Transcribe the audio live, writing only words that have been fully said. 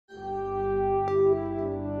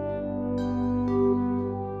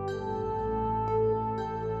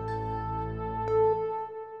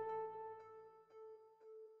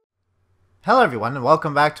Hello everyone and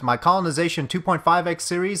welcome back to my Colonization 2.5x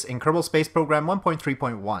series in Kerbal Space Program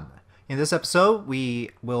 1.3.1. In this episode, we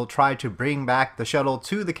will try to bring back the shuttle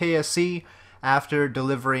to the KSC after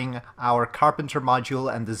delivering our Carpenter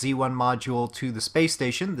module and the Z1 module to the space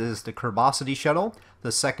station. This is the Kerbosity shuttle,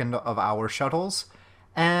 the second of our shuttles.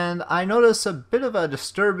 And I notice a bit of a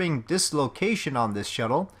disturbing dislocation on this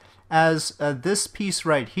shuttle, as this piece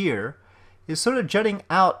right here is sort of jutting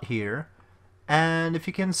out here. And if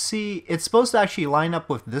you can see, it's supposed to actually line up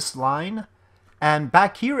with this line, and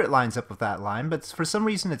back here it lines up with that line, but for some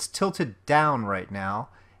reason it's tilted down right now,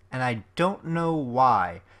 and I don't know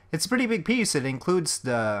why. It's a pretty big piece. It includes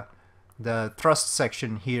the thrust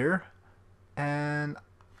section here, and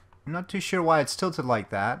I'm not too sure why it's tilted like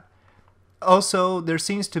that. Also, there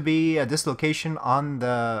seems to be a dislocation on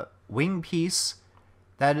the wing piece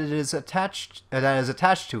that is attached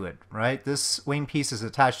to it, right? This wing piece is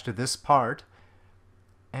attached to this part.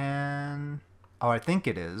 And I think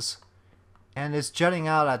it is, and it's jutting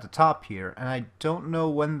out at the top here, and I don't know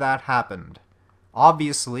when that happened.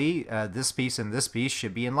 Obviously this piece and this piece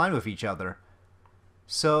should be in line with each other,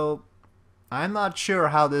 so I'm not sure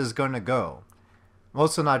how this is going to go. I'm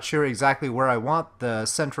also not sure exactly where I want the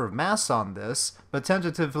center of mass on this, but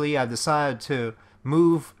tentatively I've decided to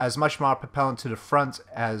move as much monopropellant to the front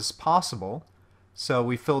as possible. So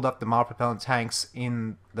we filled up the monopropellant tanks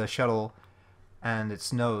in the shuttle and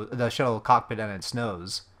its nose, the shuttle cockpit and its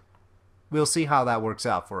nose. We'll see how that works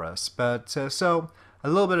out for us. But so a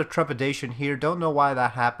little bit of trepidation here. Don't know why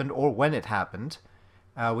that happened or when it happened.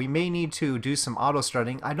 We may need to do some auto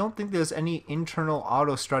strutting. I don't think there's any internal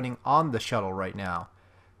auto strutting on the shuttle right now.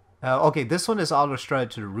 Okay, this one is auto strutted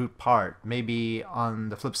to the root part. Maybe on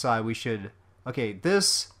the flip side we should. Okay,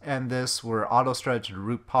 this and this were auto strutted to the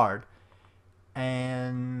root part,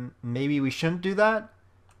 and maybe we shouldn't do that.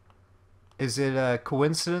 Is it a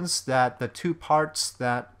coincidence that the two parts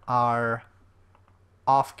that are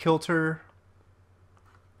off kilter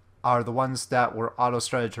are the ones that were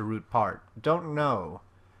auto-strutted to root part? Don't know,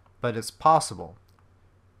 but it's possible.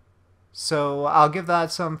 So I'll give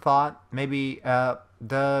that some thought. Maybe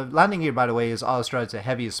the landing gear, by the way, is auto-strutted to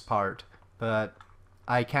heaviest part, but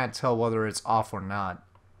I can't tell whether it's off or not.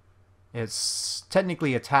 It's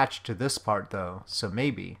technically attached to this part though, so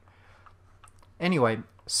maybe. Anyway,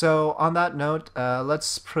 so on that note,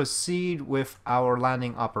 let's proceed with our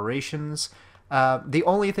landing operations. The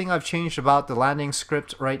only thing I've changed about the landing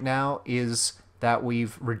script right now is that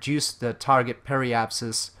we've reduced the target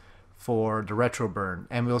periapsis for the retro burn,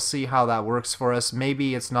 and we'll see how that works for us.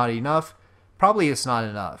 Maybe it's not enough. Probably it's not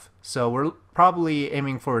enough. So we're probably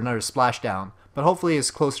aiming for another splashdown, but hopefully it's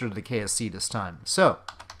closer to the KSC this time. So,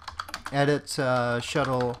 edit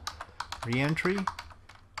shuttle reentry.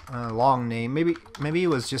 Long name. Maybe it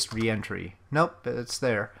was just reentry. Nope, it's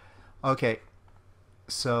there. Okay,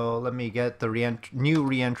 so let me get the new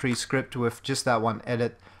reentry script with just that one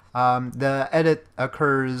edit. The edit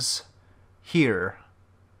occurs here.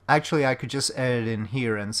 Actually, I could just edit in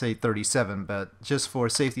here and say 37, but just for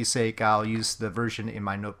safety's sake, I'll use the version in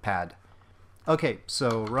my notepad. Okay,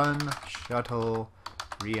 so run shuttle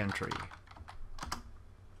reentry.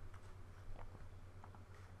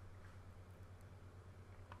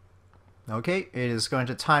 Okay, it is going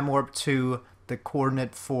to time warp to the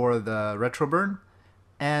coordinate for the retroburn,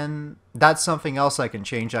 and that's something else I can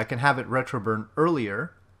change. I can have it retroburn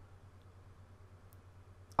earlier.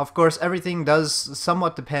 Of course, everything does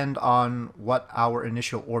somewhat depend on what our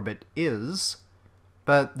initial orbit is,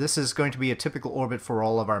 but this is going to be a typical orbit for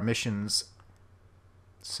all of our missions.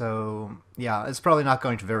 So yeah, it's probably not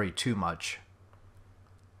going to vary too much.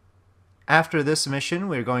 After this mission,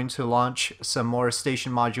 we're going to launch some more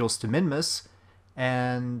station modules to Minmus,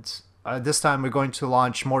 and this time we're going to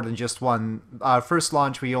launch more than just one. Our first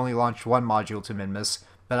launch, we only launched one module to Minmus,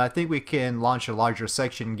 but I think we can launch a larger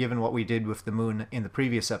section given what we did with the moon in the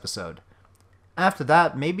previous episode. After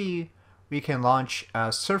that, maybe we can launch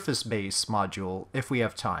a surface base module if we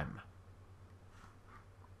have time.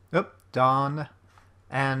 Oop, dawn.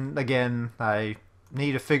 And again, I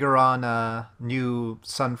need to figure on a new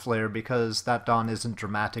sun flare because that dawn isn't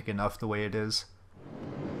dramatic enough the way it is.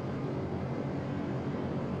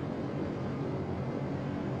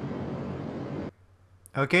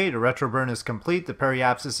 Okay, the retroburn is complete. The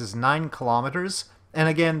periapsis is 9 kilometers. And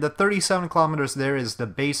again, the 37 kilometers there is the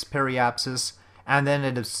base periapsis, and then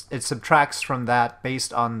it subtracts from that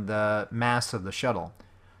based on the mass of the shuttle.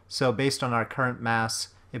 So based on our current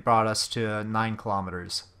mass, it brought us to 9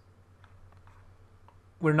 kilometers.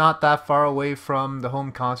 We're not that far away from the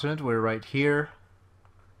home continent. We're right here.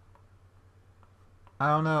 I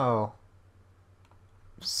don't know.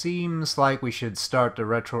 Seems like we should start the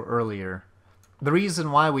retro earlier. the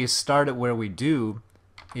reason why we started where we do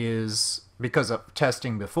is because of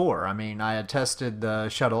testing before. I mean, I had tested the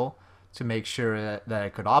shuttle to make sure that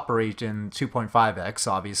it could operate in 2.5x,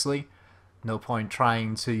 obviously. No point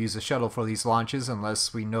trying to use a shuttle for these launches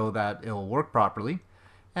unless we know that it'll work properly.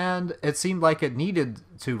 And it seemed like it needed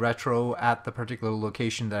to retro at the particular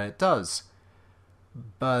location that it does.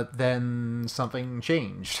 But then something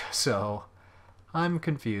changed, so I'm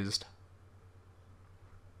confused.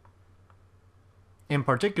 In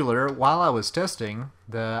particular, while I was testing,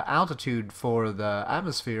 the altitude for the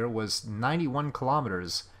atmosphere was 91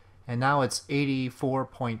 kilometers, and now it's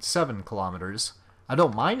 84.7 kilometers. I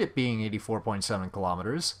don't mind it being 84.7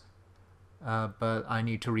 kilometers, but I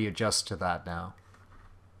need to readjust to that now.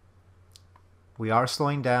 We are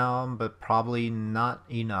slowing down, but probably not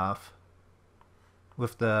enough.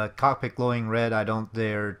 With the cockpit glowing red, I don't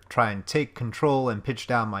dare try and take control and pitch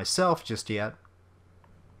down myself just yet.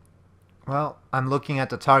 Well, I'm looking at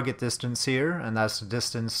the target distance here, and that's the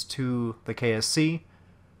distance to the KSC.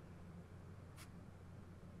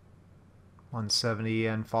 170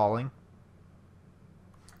 and falling.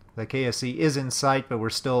 The KSC is in sight, but we're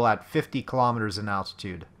still at 50 kilometers in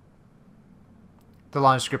altitude. The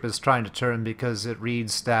launch script is trying to turn because it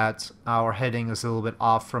reads that our heading is a little bit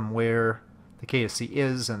off from where the KSC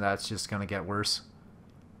is, and that's just going to get worse.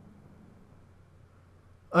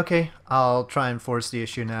 Okay, I'll try and force the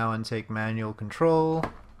issue now and take manual control.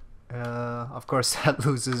 Of course, that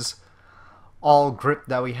loses all grip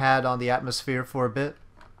that we had on the atmosphere for a bit.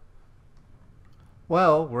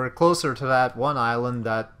 Well, we're closer to that one island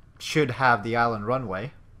that should have the island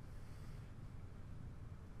runway.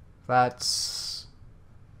 That's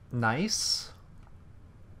nice.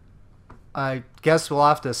 I guess we'll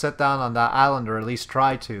have to sit down on that island, or at least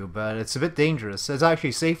try to, but it's a bit dangerous. It's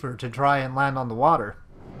actually safer to try and land on the water.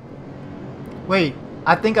 Wait,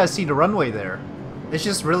 I think I see the runway there. It's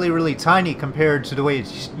just really, really tiny compared to the way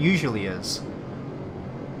it usually is.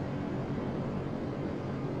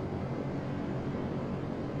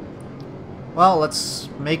 Well, let's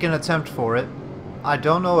make an attempt for it. I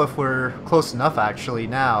don't know if we're close enough actually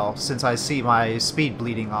now, since I see my speed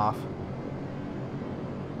bleeding off.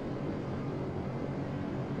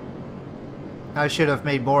 I should have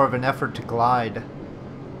made more of an effort to glide.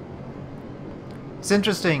 It's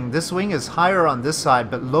interesting, this wing is higher on this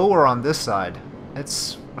side, but lower on this side.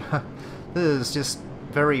 It's... this is just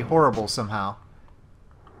very horrible somehow.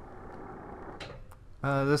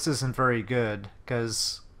 This isn't very good,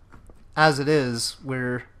 because as it is,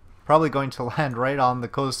 we're probably going to land right on the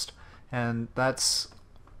coast, and that's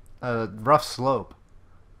a rough slope.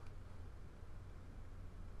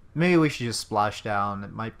 Maybe we should just splash down,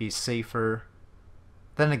 it might be safer.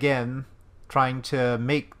 Then again, trying to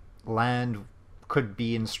make land could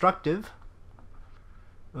be instructive.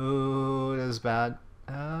 Ooh, that is bad.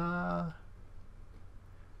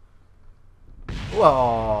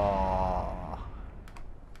 Whoa.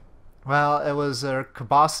 Well, it was a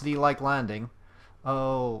Kerbosity-like landing.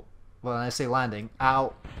 Oh, well, when I say landing,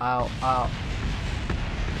 ow, ow, ow.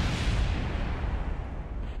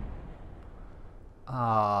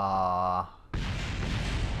 Ah.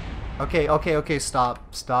 Okay,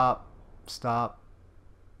 stop.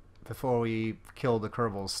 Before we kill the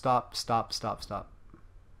Kerbals, stop.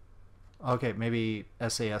 Okay, maybe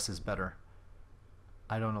SAS is better.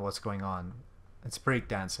 I don't know what's going on. It's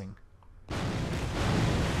breakdancing.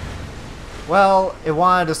 Well, it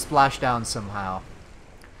wanted to splash down somehow.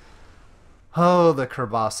 Oh, the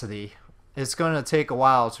Kerbosity. It's going to take a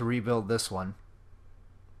while to rebuild this one.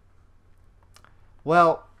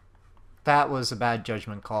 Well, that was a bad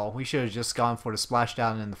judgment call. We should have just gone for the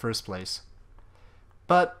splashdown in the first place.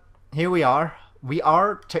 But here we are. We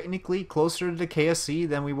are technically closer to the KSC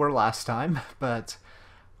than we were last time, but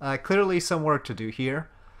clearly some work to do here.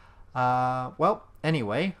 Well,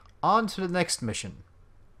 anyway, on to the next mission.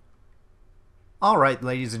 Alright,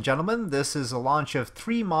 ladies and gentlemen, this is a launch of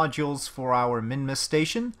 3 modules for our Minmus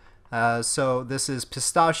station. So this is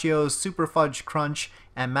Pistachio, Super Fudge Crunch,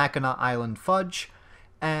 and Mackinac Island Fudge.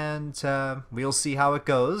 And we'll see how it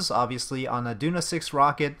goes, obviously on a Duna 6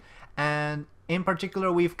 rocket. And in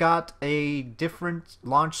particular, we've got a different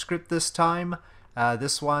launch script this time.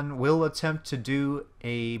 This one will attempt to do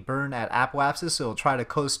a burn at apoapsis, so it'll try to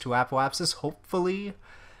coast to apoapsis, hopefully.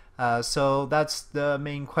 So that's the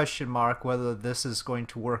main question mark, whether this is going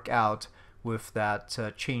to work out with that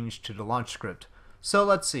change to the launch script. So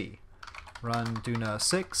let's see. Run Duna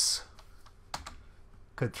 6.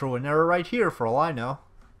 Could throw an error right here for all I know.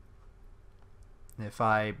 If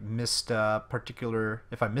I missed a particular,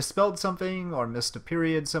 if I misspelled something or missed a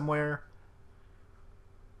period somewhere.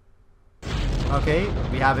 Okay,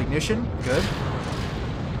 we have ignition, good.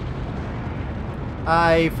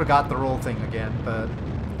 I forgot the roll thing again, but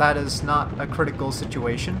that is not a critical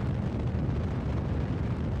situation.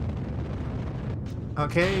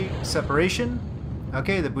 Okay, separation.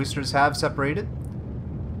 Okay, the boosters have separated.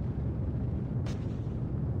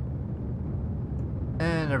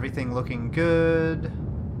 And everything looking good.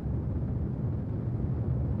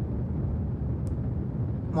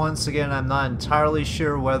 Once again, I'm not entirely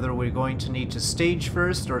sure whether we're going to need to stage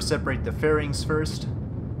first or separate the fairings first.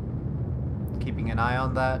 Keeping an eye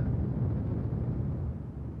on that.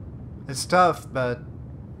 It's tough, but,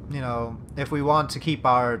 you know, if we want to keep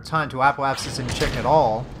our time to apoapsis in check at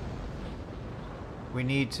all, we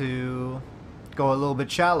need to go a little bit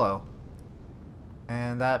shallow.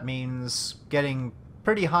 And that means getting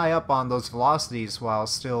pretty high up on those velocities while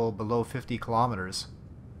still below 50 kilometers.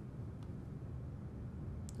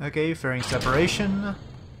 Okay, fairing separation.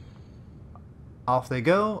 Off they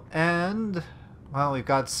go, and, well, we've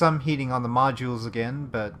got some heating on the modules again,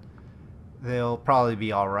 but they'll probably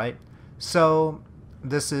be alright. So,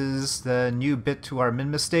 this is the new bit to our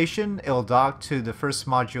Minmus station. It'll dock to the first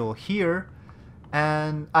module here,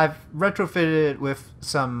 and I've retrofitted it with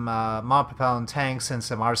some monopropellant tanks and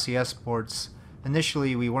some RCS ports.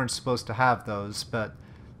 Initially, we weren't supposed to have those, but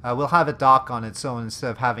we'll have it dock on its own instead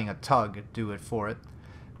of having a tug do it for it.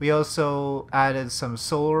 We also added some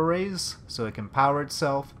solar arrays so it can power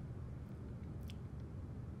itself.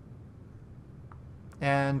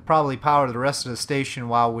 And probably power the rest of the station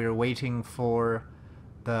while we're waiting for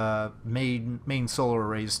the main solar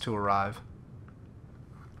arrays to arrive.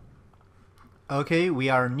 Okay, we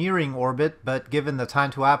are nearing orbit, but given the time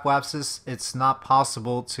to apoapsis, it's not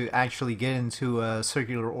possible to actually get into a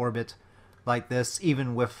circular orbit like this,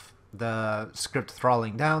 even with the script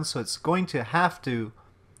throttling down, so it's going to have to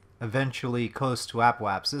eventually coast to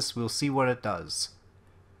apoapsis. We'll see what it does.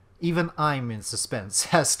 Even I'm in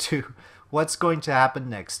suspense as to what's going to happen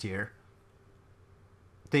next year.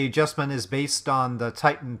 The adjustment is based on the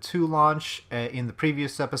Titan II launch in the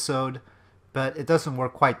previous episode, but it doesn't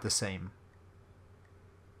work quite the same.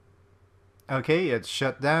 Okay, it's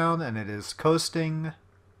shut down and it is coasting.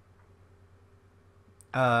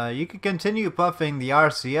 You could continue puffing the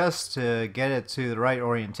RCS to get it to the right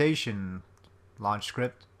orientation, launch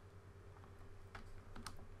script.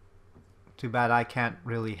 Too bad I can't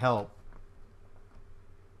really help.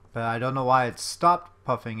 But I don't know why it stopped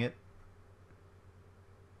puffing it.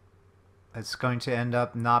 It's going to end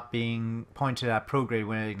up not being pointed at prograde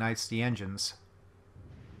when it ignites the engines.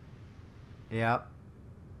 Yep.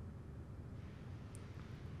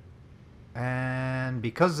 And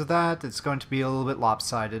because of that, it's going to be a little bit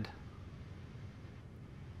lopsided.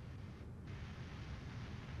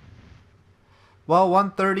 Well,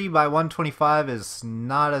 130 by 125 is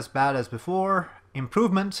not as bad as before.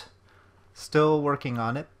 Improvement. Still working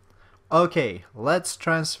on it. Okay, let's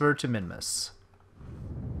transfer to Minmus.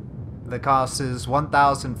 The cost is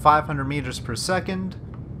 1,500 meters per second.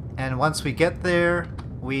 And once we get there,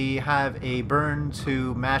 we have a burn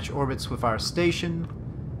to match orbits with our station.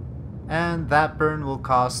 And that burn will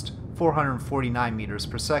cost 449 meters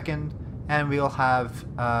per second. And we'll have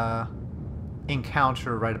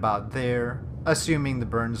encounter right about there. Assuming the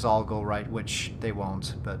burns all go right, which they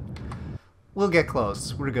won't, but we'll get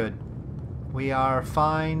close. We're good. We are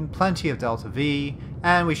fine, plenty of delta V,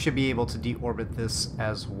 and we should be able to deorbit this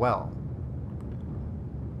as well.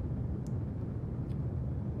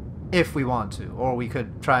 If we want to, or we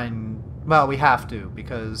could try and, well, we have to,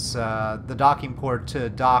 because the docking port to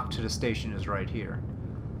dock to the station is right here.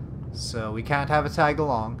 So we can't have a tag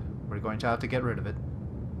along. We're going to have to get rid of it.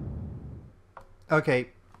 Okay.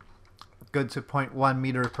 Good to 0.1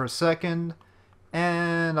 meter per second,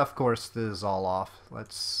 and of course this is all off.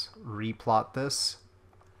 Let's replot this.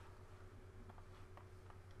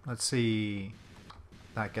 Let's see,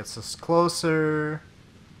 that gets us closer.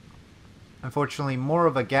 Unfortunately more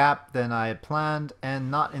of a gap than I had planned, and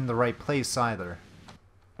not in the right place either.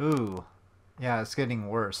 Ooh, yeah, it's getting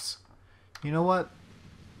worse. You know what,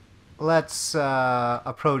 let's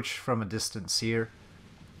approach from a distance here,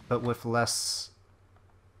 but with less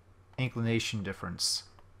inclination difference.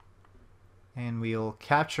 And we'll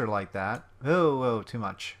capture like that. Oh, too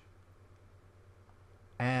much.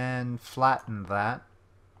 And flatten that.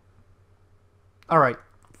 Alright,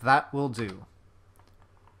 that will do.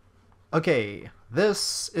 Okay,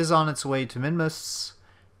 this is on its way to Minmus,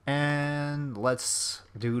 and let's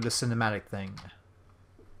do the cinematic thing.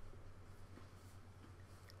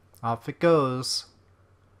 Off it goes.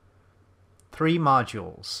 3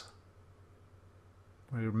 modules.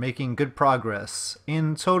 We're making good progress.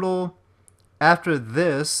 In total, after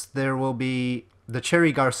this, there will be the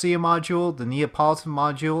Cherry Garcia module, the Neapolitan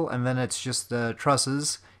module, and then it's just the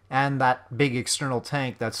trusses and that big external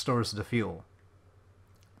tank that stores the fuel.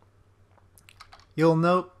 You'll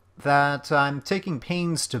note that I'm taking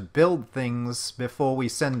pains to build things before we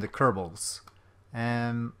send the Kerbals.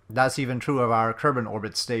 And that's even true of our Kerbin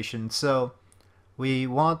orbit station, so we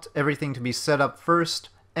want everything to be set up first,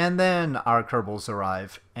 and then our Kerbals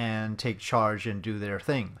arrive and take charge and do their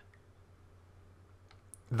thing.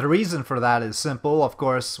 The reason for that is simple. Of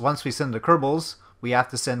course, once we send the Kerbals, we have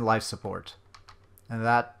to send life support. And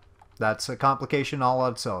that's a complication all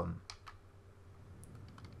on its own.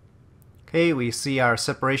 Okay, we see our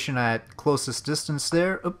separation at closest distance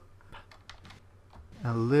there. Oop.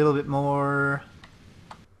 A little bit more.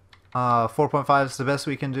 4.5 is the best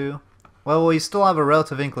we can do. Well, we still have a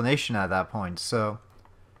relative inclination at that point, so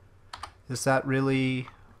is that really...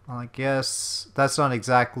 Well, I guess that's not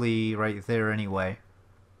exactly right there anyway.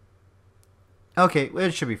 Okay,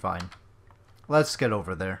 it should be fine. Let's get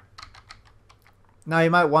over there. Now you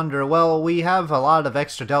might wonder, well, we have a lot of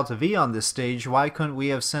extra delta V on this stage, why couldn't we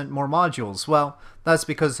have sent more modules? Well, that's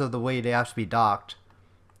because of the way they have to be docked.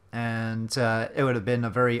 And it would have been a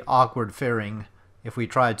very awkward fairing if we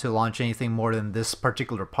tried to launch anything more than this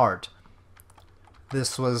particular part.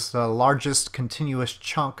 This was the largest continuous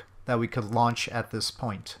chunk that we could launch at this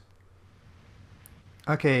point.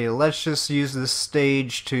 Okay, let's just use this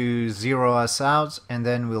stage to zero us out, and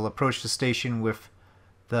then we'll approach the station with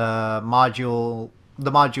the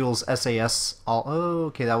module's SAS. Oh,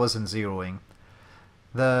 okay, that wasn't zeroing.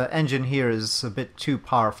 The engine here is a bit too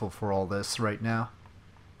powerful for all this right now.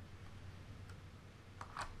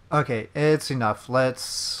 Okay, it's enough.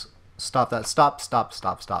 Let's stop that. Stop.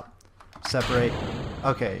 Separate.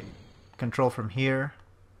 Okay, control from here.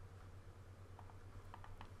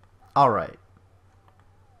 Alright.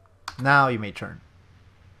 Now you may turn.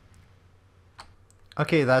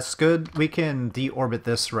 Okay, that's good. We can deorbit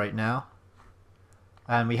this right now.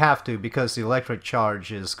 And we have to because the electric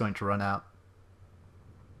charge is going to run out.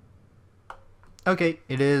 Okay,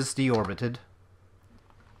 it is deorbited.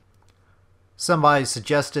 Somebody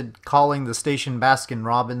suggested calling the station Baskin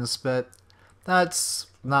Robbins, but that's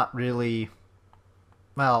not really...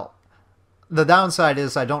 Well, the downside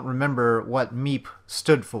is I don't remember what MEEP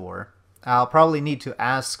stood for. I'll probably need to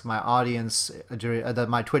ask my audience,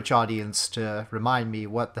 my Twitch audience, to remind me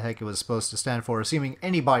what the heck it was supposed to stand for, assuming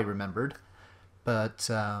anybody remembered. But,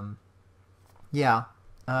 yeah.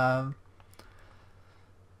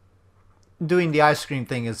 Doing the ice cream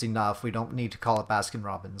thing is enough. We don't need to call it Baskin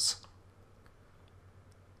Robbins.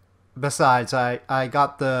 Besides, I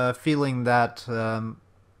got the feeling that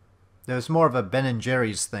there's more of a Ben &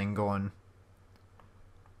 Jerry's thing going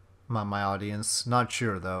on my audience. Not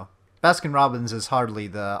sure, though. Baskin Robbins is hardly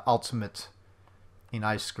the ultimate in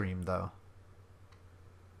ice cream, though.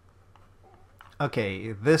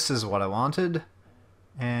 Okay, this is what I wanted.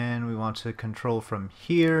 And we want to control from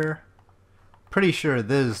here. Pretty sure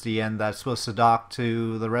this is the end that's supposed to dock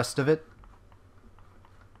to the rest of it.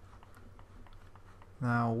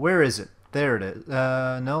 Now, where is it? There it is.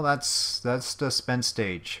 No, that's the spent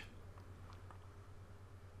stage.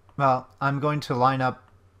 Well, I'm going to line up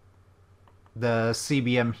the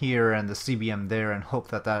CBM here and the CBM there and hope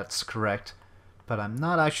that that's correct. But I'm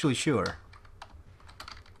not actually sure.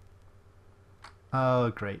 Oh,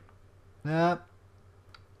 great. Yep.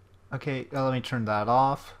 Okay, let me turn that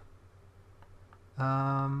off.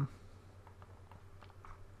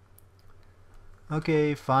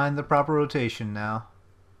 Okay, find the proper rotation now.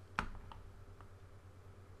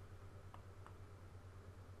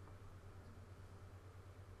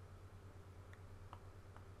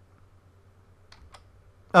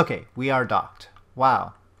 Okay, we are docked.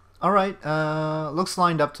 Wow. Alright, looks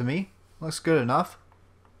lined up to me. Looks good enough.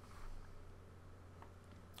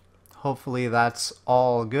 Hopefully that's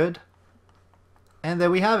all good. And there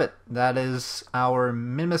we have it. That is our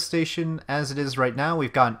Minmus station as it is right now.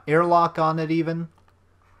 We've got an airlock on it even.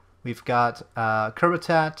 We've got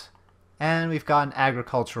Kerbitat. And we've got an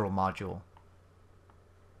agricultural module.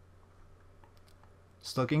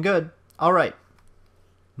 It's looking good. Alright.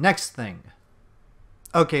 Next thing.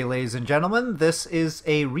 Okay, ladies and gentlemen, this is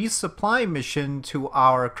a resupply mission to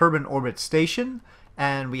our Kerbin orbit station,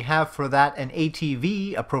 and we have for that an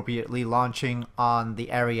ATV appropriately launching on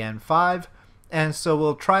the Ariane 5, and so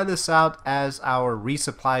we'll try this out as our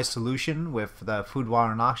resupply solution with the food,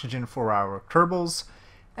 water, and oxygen for our Kerbals,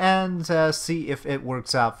 and see if it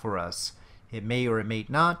works out for us. It may or it may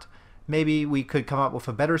not. Maybe we could come up with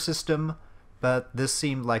a better system, but this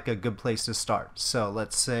seemed like a good place to start. So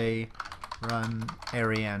let's say run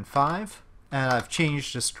Ariane 5, and I've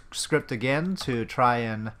changed the script again to try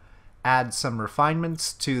and add some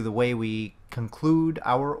refinements to the way we conclude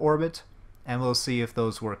our orbit, and we'll see if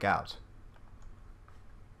those work out.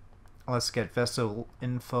 Let's get vessel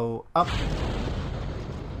info up.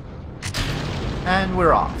 And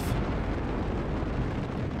we're off.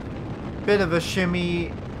 Bit of a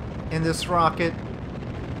shimmy in this rocket.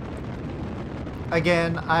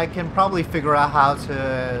 Again, I can probably figure out how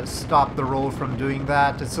to stop the roll from doing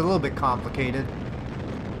that. It's a little bit complicated.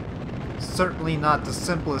 Certainly not the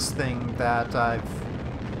simplest thing that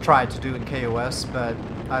I've tried to do in KOS, but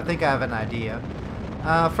I think I have an idea.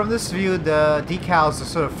 From this view, the decals are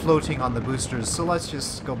sort of floating on the boosters, so let's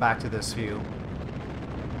just go back to this view.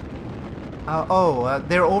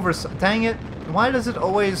 They're over... Dang it! Why does it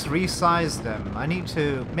always resize them?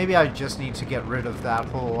 Maybe I just need to get rid of that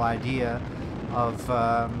whole idea of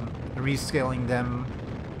rescaling them.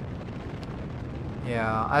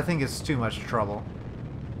 Yeah, I think it's too much trouble.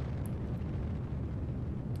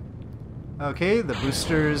 Okay, the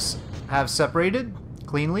boosters have separated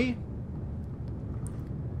cleanly.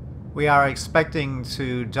 We are expecting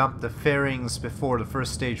to dump the fairings before the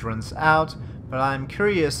first stage runs out, but I'm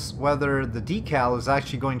curious whether the decal is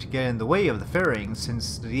actually going to get in the way of the fairings,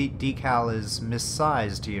 since the decal is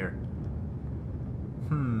missized here.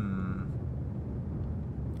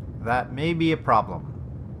 That may be a problem.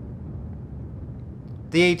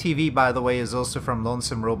 The ATV, by the way, is also from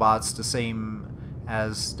Lonesome Robots, the same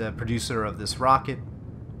as the producer of this rocket.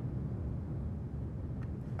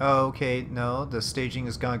 Okay, no, the staging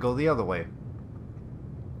is gonna go the other way.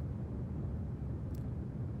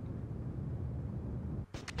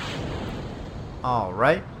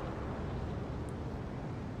 Alright.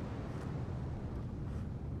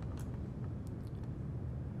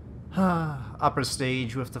 Upper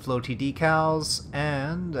stage with the floaty decals,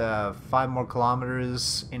 and 5 more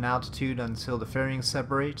kilometers in altitude until the fairings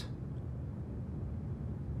separate.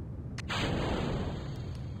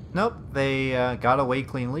 Nope, they got away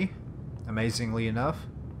cleanly, amazingly enough.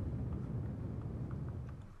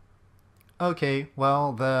 Okay,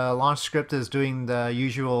 well, the launch script is doing the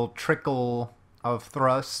usual trickle of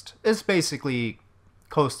thrust. It's basically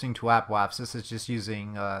coasting to apoapsis. It's just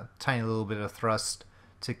using a tiny little bit of thrust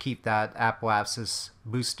to keep that apoapsis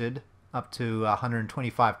boosted up to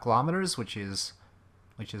 125 kilometers, which is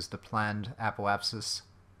the planned apoapsis.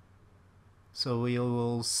 So we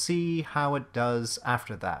will see how it does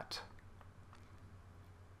after that.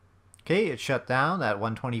 Okay, it shut down at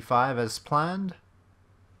 125 as planned.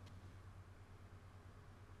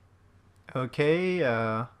 Okay,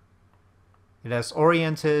 it has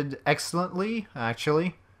oriented excellently,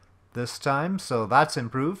 actually, this time, so that's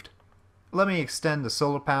improved. Let me extend the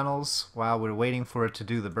solar panels while we're waiting for it to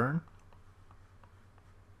do the burn.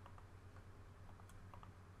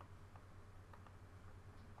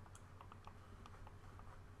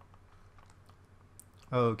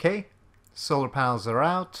 Okay, solar panels are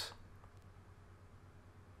out,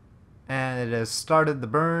 and it has started the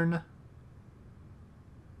burn.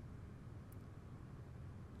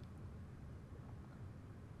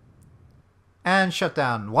 And shut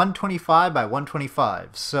down 125 by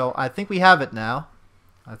 125. So I think we have it now.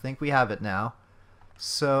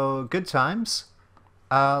 So good times.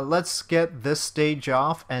 Let's get this stage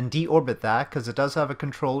off and deorbit that, because it does have a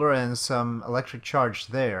controller and some electric charge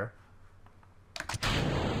there.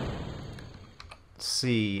 Let's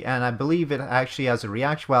see, and I believe it actually has a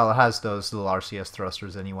reaction. Well, it has those little RCS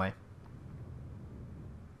thrusters anyway.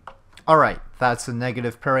 Alright, that's a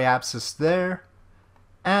negative periapsis there.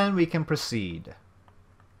 And we can proceed.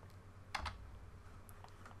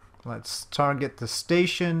 Let's target the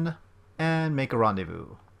station and make a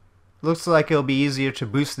rendezvous. Looks like it'll be easier to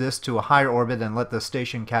boost this to a higher orbit and let the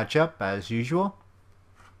station catch up as usual.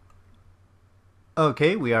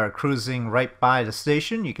 Okay, we are cruising right by the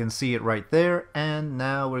station. You can see it right there. And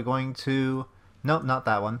now we're going to... Nope, not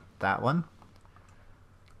that one. That one.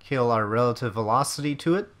 Kill our relative velocity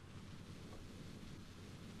to it.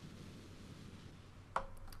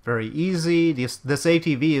 Very easy. This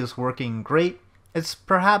ATV is working great. It's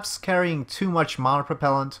perhaps carrying too much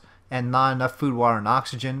monopropellant and not enough food, water, and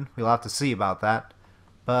oxygen. We'll have to see about that.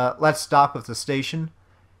 But let's dock with the station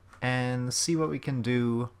and see what we can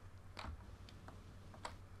do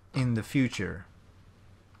in the future.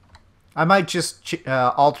 I might just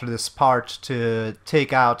alter this part to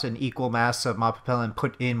take out an equal mass of monopropellant and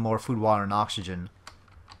put in more food, water, and oxygen.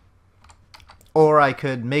 Or I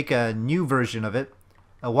could make a new version of it.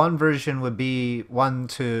 One version would be one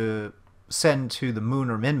to send to the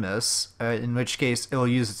moon or Minmus, in which case it'll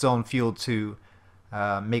use its own fuel to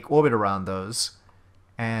make orbit around those,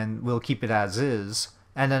 and we'll keep it as is.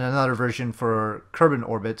 And then another version for Kerbin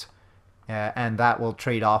orbit, and that will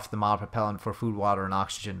trade off the monopropellant for food, water, and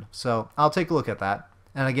oxygen. So I'll take a look at that.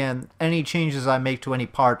 And again, any changes I make to any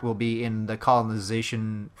part will be in the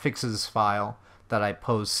colonization fixes file that I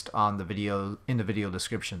post on the video in the video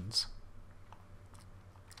descriptions.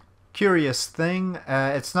 Curious thing,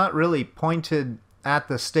 it's not really pointed at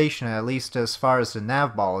the station, at least as far as the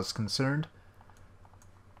nav ball is concerned.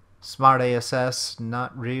 Smart ASS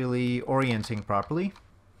not really orienting properly.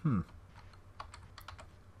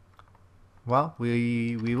 Well,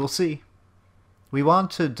 we will see. We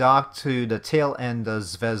want to dock to the tail end of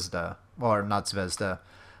Zvezda, or not Zvezda,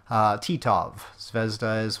 Titov.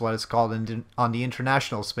 Zvezda is what it's called on the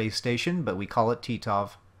International Space Station, but we call it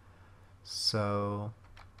Titov. So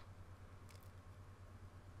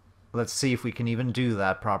let's see if we can even do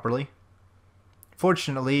that properly.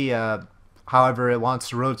 Fortunately, however it wants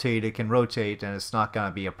to rotate, it can rotate, and it's not going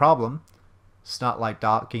to be a problem. It's not like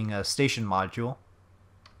docking a station module.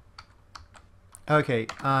 Okay,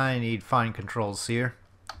 I need fine controls here.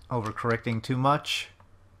 Overcorrecting too much.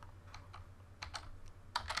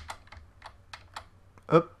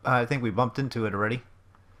 Oop, I think we bumped into it already.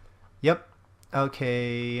 Yep.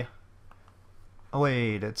 Okay. Oh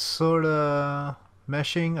wait, it's sorta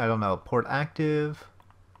meshing. I don't know. Port active.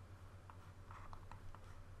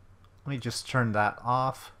 Let me just turn that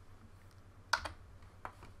off.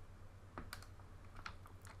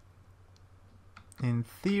 In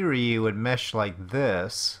theory, it would mesh like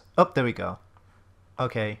this. Oh, there we go.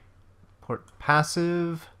 Okay. Port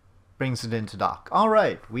passive brings it into dock.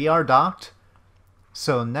 Alright, we are docked.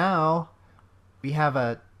 So now we have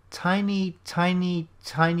a tiny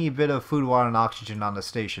bit of food, water, and oxygen on the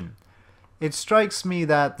station. It strikes me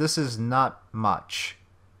that this is not much.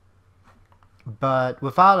 But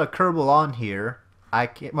without a Kerbal on here, I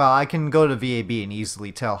can go to VAB and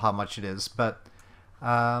easily tell how much it is, but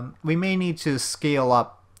we may need to scale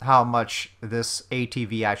up how much this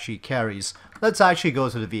ATV actually carries. Let's actually go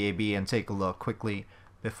to the VAB and take a look quickly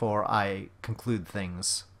before I conclude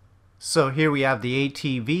things. So here we have the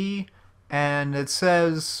ATV, and it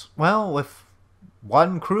says, well, with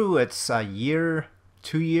one crew it's a year,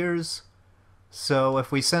 2 years. So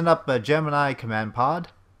if we send up a Gemini command pod...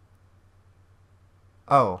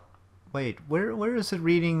 Oh, wait, where is it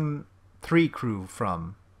reading 3 crew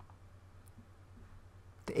from?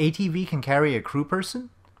 The ATV can carry a crew person?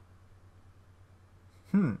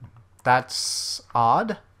 That's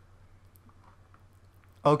odd.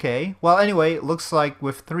 Okay, well anyway, it looks like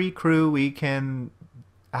with 3 crew we can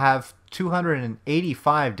have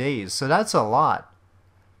 285 days, so that's a lot.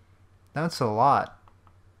 That's a lot.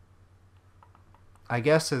 I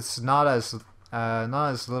guess it's not as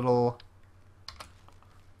little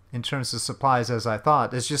in terms of supplies as I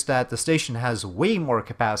thought. It's just that the station has way more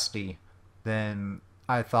capacity than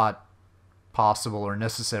I thought possible or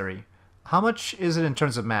necessary. How much is it in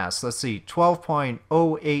terms of mass? Let's see,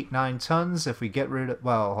 12.089 tons if we get rid of...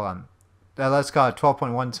 Well, hold on. Let's call it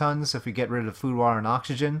 12.1 tons if we get rid of food, water, and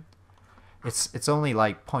oxygen. It's only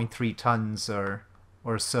like 0.3 tons or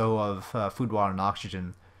so of food, water, and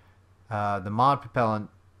oxygen. The monopropellant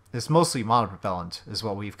is mostly monopropellant is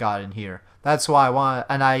what we've got in here. That's why I want...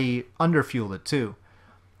 And I underfueled it too.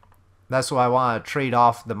 That's why I want to trade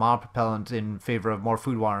off the monopropellant in favor of more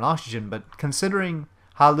food, water, and oxygen. But considering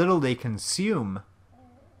how little they consume,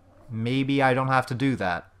 maybe I don't have to do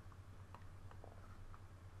that.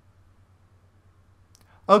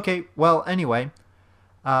 Okay, well, anyway,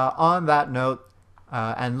 on that note,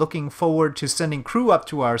 and looking forward to sending crew up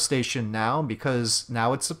to our station now, because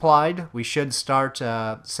now it's supplied, we should start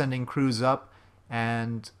sending crews up,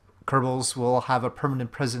 and Kerbals will have a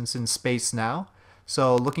permanent presence in space now.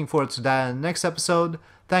 So looking forward to that in the next episode.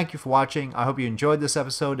 Thank you for watching. I hope you enjoyed this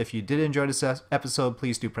episode. If you did enjoy this episode,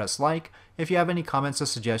 please do press like. If you have any comments or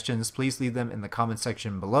suggestions, please leave them in the comment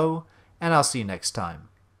section below, and I'll see you next time.